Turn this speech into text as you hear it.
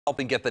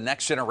Helping get the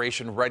next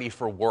generation ready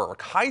for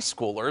work. High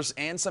schoolers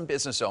and some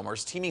business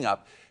owners teaming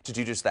up to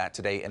do just that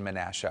today in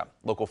Menasha.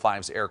 Local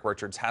 5's Eric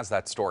Richards has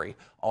that story,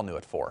 all new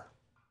at 4.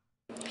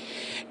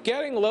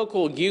 Getting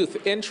local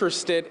youth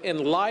interested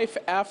in life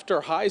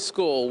after high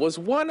school was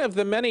one of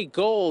the many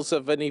goals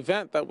of an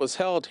event that was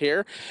held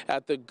here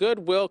at the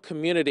Goodwill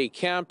Community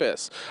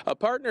Campus. A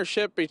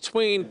partnership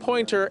between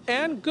Pointer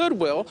and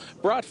Goodwill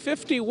brought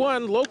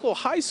 51 local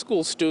high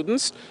school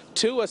students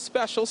to a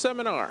special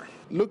seminar.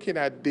 Looking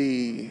at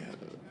the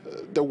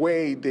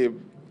way the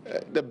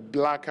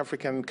Black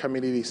African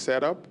community is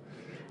set up,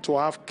 to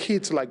have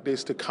kids like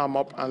this to come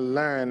up and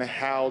learn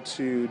how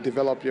to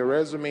develop your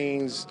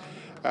resumes,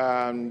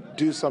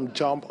 do some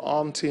job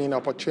hunting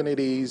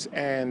opportunities,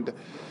 and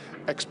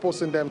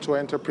exposing them to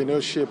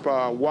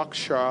entrepreneurship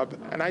workshop.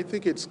 And I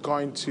think it's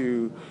going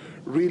to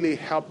really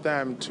help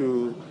them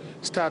to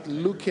start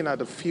looking at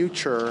the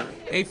future.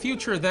 A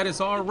future that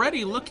is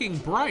already looking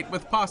bright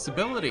with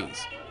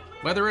possibilities.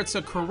 Whether it's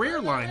a career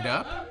lined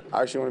up.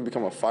 I actually want to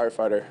become a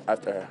firefighter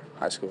after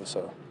high school,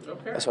 so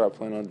that's what I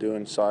plan on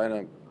doing. So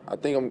I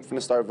think I'm going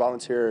to start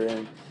volunteering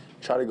and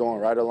try to go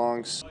on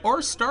ride-alongs.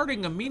 Or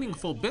starting a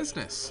meaningful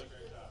business.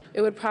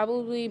 It would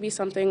probably be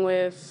something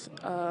with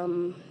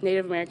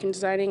Native American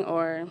designing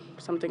or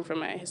something from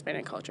my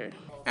Hispanic culture.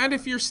 And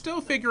if you're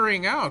still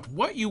figuring out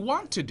what you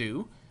want to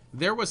do,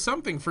 there was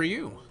something for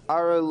you.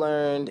 I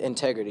learned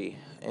integrity.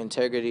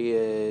 Integrity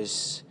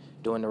is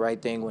doing the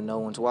right thing when no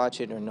one's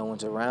watching or no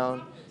one's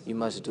around. You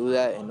must do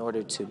that in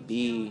order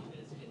to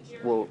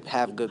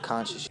have good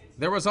conscience.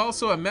 There was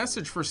also a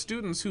message for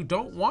students who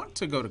don't want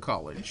to go to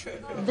college.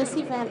 This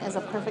event is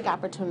a perfect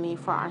opportunity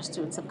for our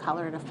students of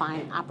color to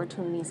find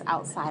opportunities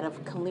outside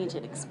of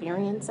collegiate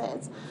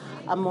experiences,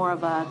 more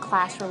of a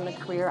classroom to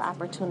career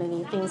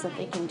opportunity, things that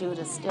they can do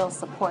to still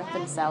support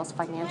themselves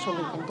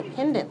financially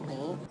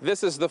independently.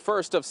 This is the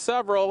first of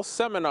several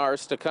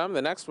seminars to come.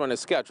 The next one is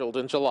scheduled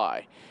in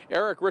July.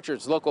 Eric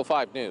Richards, Local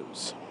 5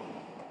 News.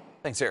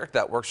 Thanks, Eric.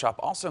 That workshop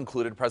also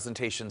included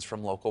presentations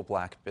from local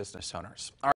Black business owners.